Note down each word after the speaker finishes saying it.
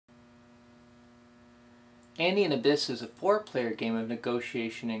Andean Abyss is a four-player game of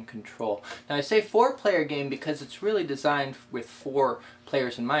negotiation and control. Now I say four-player game because it's really designed with four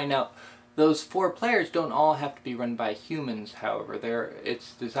players in mind. Now those four players don't all have to be run by humans, however.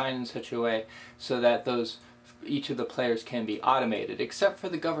 It's designed in such a way so that each of the players can be automated, except for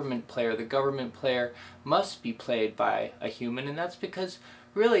the government player. The government player must be played by a human, and that's because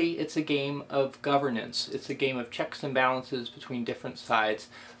really it's a game of governance. It's a game of checks and balances between different sides,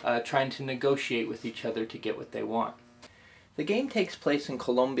 trying to negotiate with each other to get what they want. The game takes place in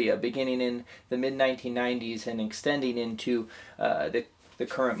Colombia, beginning in the mid-1990s and extending into the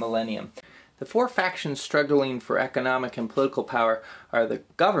current millennium. The four factions struggling for economic and political power are the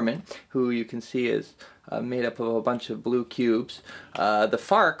government, who you can see is made up of a bunch of blue cubes, the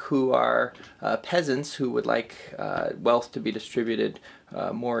FARC, who are peasants who would like wealth to be distributed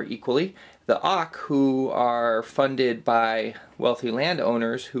more equally, the OC, who are funded by wealthy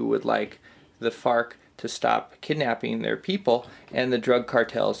landowners who would like the FARC to stop kidnapping their people, and the drug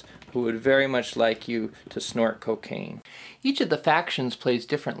cartels, who would very much like you to snort cocaine. Each of the factions plays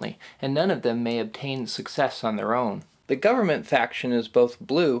differently, and none of them may obtain success on their own. The government faction is both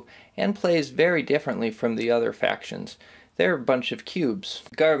blue and plays very differently from the other factions. They're a bunch of cubes.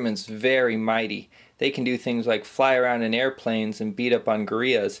 The government's very mighty. They can do things like fly around in airplanes and beat up on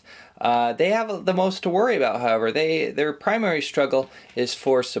guerrillas. They have the most to worry about, however. Their primary struggle is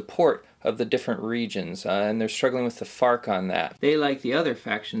for support of the different regions, and they're struggling with the FARC on that. They, like the other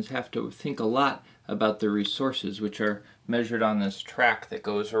factions, have to think a lot about their resources, which are measured on this track that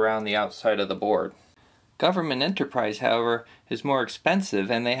goes around the outside of the board. Government enterprise, however, is more expensive,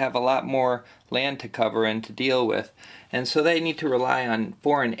 and they have a lot more land to cover and to deal with, and so they need to rely on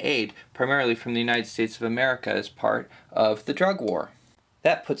foreign aid, primarily from the United States of America, as part of the drug war.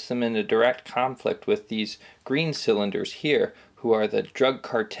 That puts them in a direct conflict with these green cylinders here, who are the drug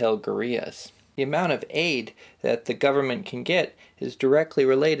cartel guerrillas. The amount of aid that the government can get is directly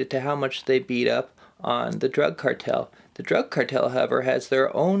related to how much they beat up on the drug cartel. The drug cartel, however, has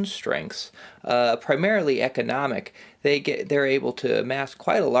their own strengths, primarily economic. They're able to amass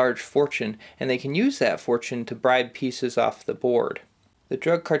quite a large fortune, and they can use that fortune to bribe pieces off the board. The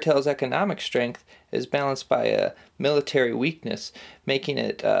drug cartel's economic strength is balanced by a military weakness, making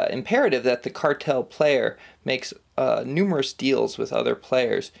it imperative that the cartel player makes numerous deals with other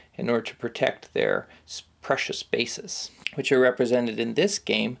players in order to protect their precious bases, which are represented in this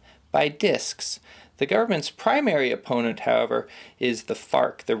game by discs. The government's primary opponent, however, is the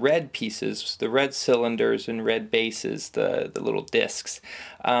FARC, the red pieces, the red cylinders and red bases, the little discs.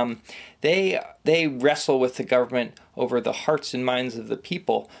 They wrestle with the government over the hearts and minds of the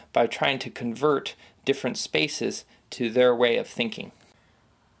people by trying to convert different spaces to their way of thinking.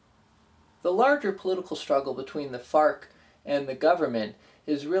 The larger political struggle between the FARC and the government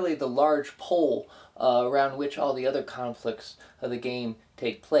is really the large pole around which all the other conflicts of the game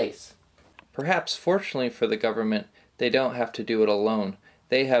take place. Perhaps fortunately for the government, they don't have to do it alone.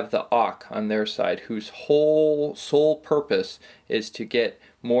 They have the OC on their side, whose whole sole purpose is to get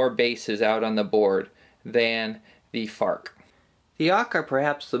more bases out on the board than the FARC. The OC are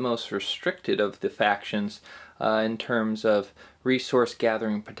perhaps the most restricted of the factions in terms of resource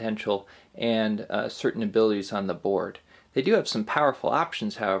gathering potential and certain abilities on the board. They do have some powerful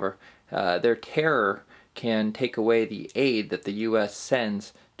options, however. Their terror can take away the aid that the U.S.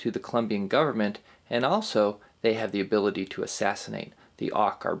 sends to the Colombian government, and also they have the ability to assassinate. The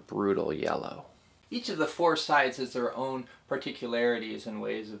OC are brutal yellow. Each of the four sides has their own particularities and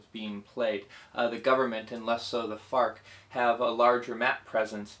ways of being played. The government, and less so the FARC, have a larger map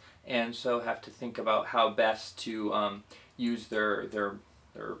presence, and so have to think about how best to use their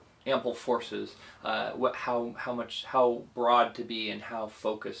ample forces, how broad to be and how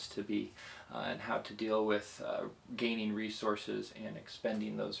focused to be, and how to deal with gaining resources and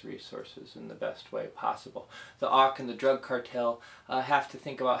expending those resources in the best way possible. The OC and the drug cartel have to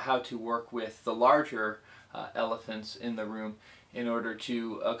think about how to work with the larger elephants in the room in order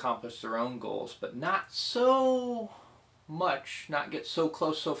to accomplish their own goals, but not so much, not get so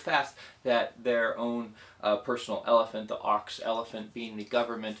close so fast that their own personal elephant, the OC's elephant being the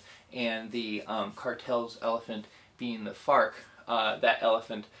government and the cartel's elephant being the FARC, that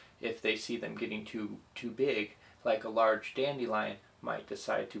elephant, if they see them getting too big, like a large dandelion, might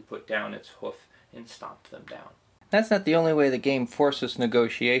decide to put down its hoof and stomp them down. That's not the only way the game forces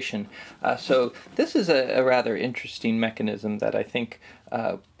negotiation. So this is a rather interesting mechanism that I think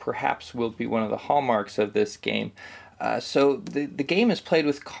perhaps will be one of the hallmarks of this game. So the game is played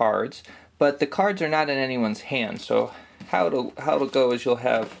with cards, but the cards are not in anyone's hand. So how it'll go is you'll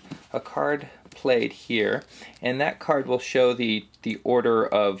have a card played here, and that card will show the order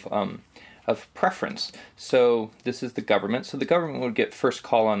of of preference. So this is the government. So the government would get first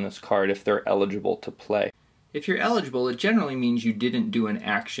call on this card if they're eligible to play. If you're eligible, it generally means you didn't do an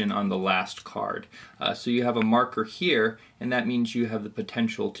action on the last card. So you have a marker here, and that means you have the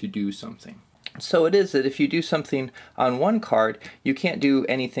potential to do something. So it is that if you do something on one card, you can't do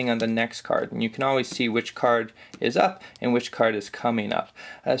anything on the next card, and you can always see which card is up and which card is coming up.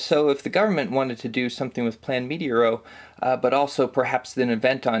 So if the government wanted to do something with Plan Meteoro, but also perhaps an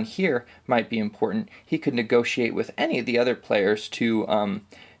event on here might be important, he could negotiate with any of the other players to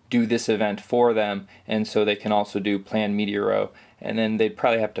do this event for them, and so they can also do Plan Meteoro, and then they'd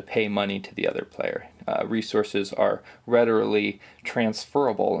probably have to pay money to the other player. Resources are readily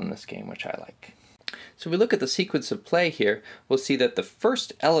transferable in this game, which I like. So if we look at the sequence of play here, we'll see that the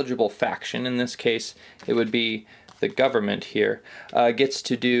first eligible faction, in this case it would be the government here, gets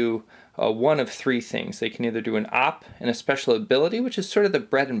to do one of three things. They can either do an op and a special ability, which is sort of the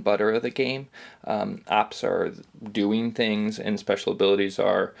bread and butter of the game. Ops are doing things, and special abilities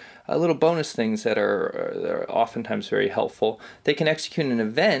are little bonus things that are oftentimes very helpful. They can execute an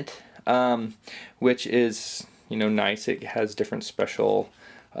event, which is, nice. It has different special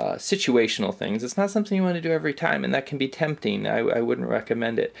situational things. It's not something you want to do every time, and that can be tempting. I wouldn't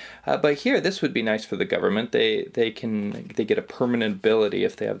recommend it. But here, this would be nice for the government. They get a permanent ability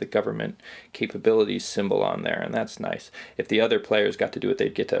if they have the government capabilities symbol on there, and that's nice. If the other players got to do it,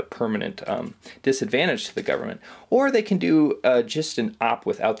 they'd get a permanent disadvantage to the government. Or they can do just an op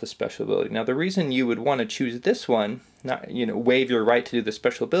without the special ability. Now, the reason you would want to choose this one, not waive your right to do the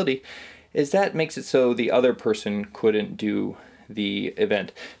special ability, is that makes it so the other person couldn't do the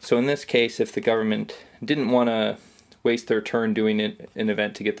event. So in this case, if the government didn't want to waste their turn doing an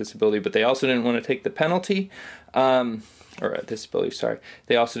event to get this ability, but they also didn't want to take the penalty, or this ability, sorry,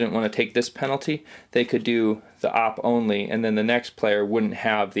 they also didn't want to take this penalty, they could do the op only, and then the next player wouldn't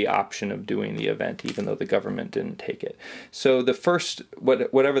have the option of doing the event, even though the government didn't take it. So the first,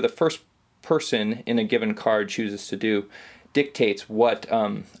 whatever the first person in a given card chooses to do, dictates what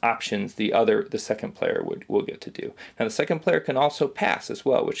options the second player will get to do. Now the second player can also pass as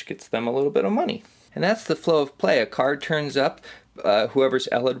well, which gets them a little bit of money. And that's the flow of play. A card turns up, whoever's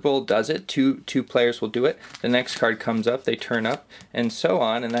eligible does it, two players will do it, the next card comes up, they turn up, and so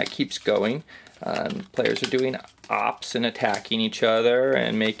on, and that keeps going. Players are doing ops and attacking each other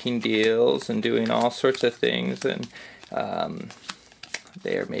and making deals and doing all sorts of things, and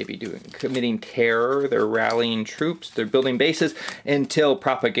they're maybe committing terror, they're rallying troops, they're building bases until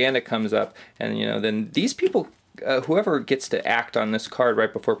propaganda comes up. And then these people, whoever gets to act on this card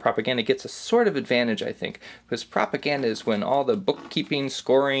right before propaganda gets a sort of advantage, I think, because propaganda is when all the bookkeeping,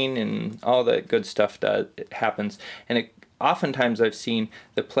 scoring, and all that good stuff happens. And oftentimes I've seen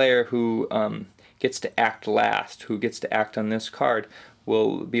the player who gets to act last, who gets to act on this card,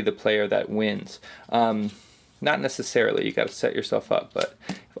 will be the player that wins. Not necessarily, you got to set yourself up, but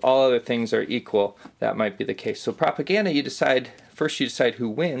if all other things are equal, that might be the case. So propaganda, first you decide who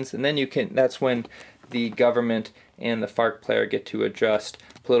wins, and then that's when the government and the FARC player get to adjust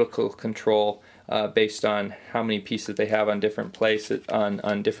political control based on how many pieces they have on different places,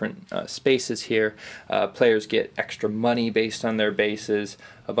 on different spaces here. Players get extra money based on their bases.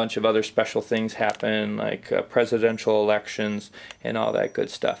 A bunch of other special things happen, like presidential elections and all that good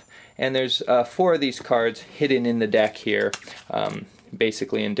stuff. And there's 4 of these cards hidden in the deck here,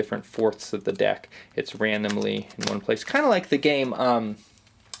 basically in different fourths of the deck. It's randomly in one place, kind of like the game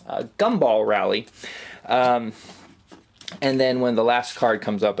Gumball Rally. And then when the last card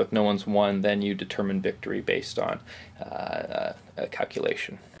comes up, if no one's won, then you determine victory based on a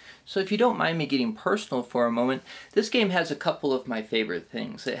calculation. So if you don't mind me getting personal for a moment, this game has a couple of my favorite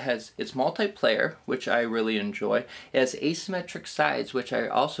things. It's multiplayer, which I really enjoy. It has asymmetric sides, which I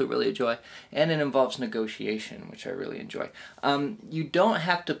also really enjoy, and it involves negotiation, which I really enjoy. You don't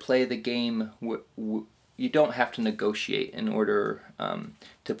have to play the game. You don't have to negotiate in order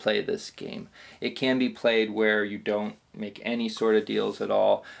to play this game. It can be played where you don't make any sort of deals at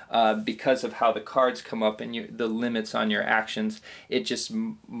all. Because of how the cards come up and the limits on your actions, it just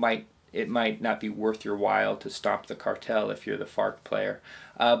might not be worth your while to stop the cartel if you're the FARC player.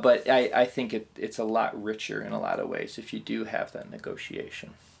 But I think it's a lot richer in a lot of ways if you do have that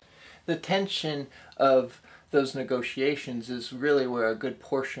negotiation. The tension of those negotiations is really where a good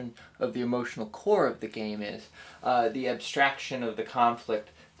portion of the emotional core of the game is. The abstraction of the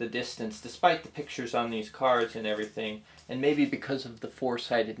conflict, the distance, despite the pictures on these cards and everything, and maybe because of the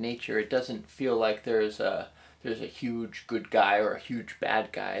four-sided nature, it doesn't feel like there's a huge good guy or a huge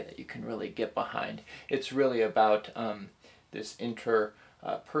bad guy that you can really get behind. It's really about this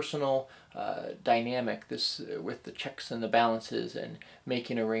personal dynamic, this with the checks and the balances and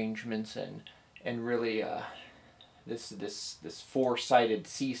making arrangements and really this four-sided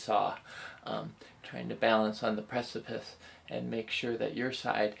seesaw, trying to balance on the precipice and make sure that your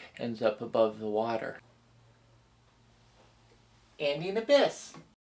side ends up above the water. Andean abyss.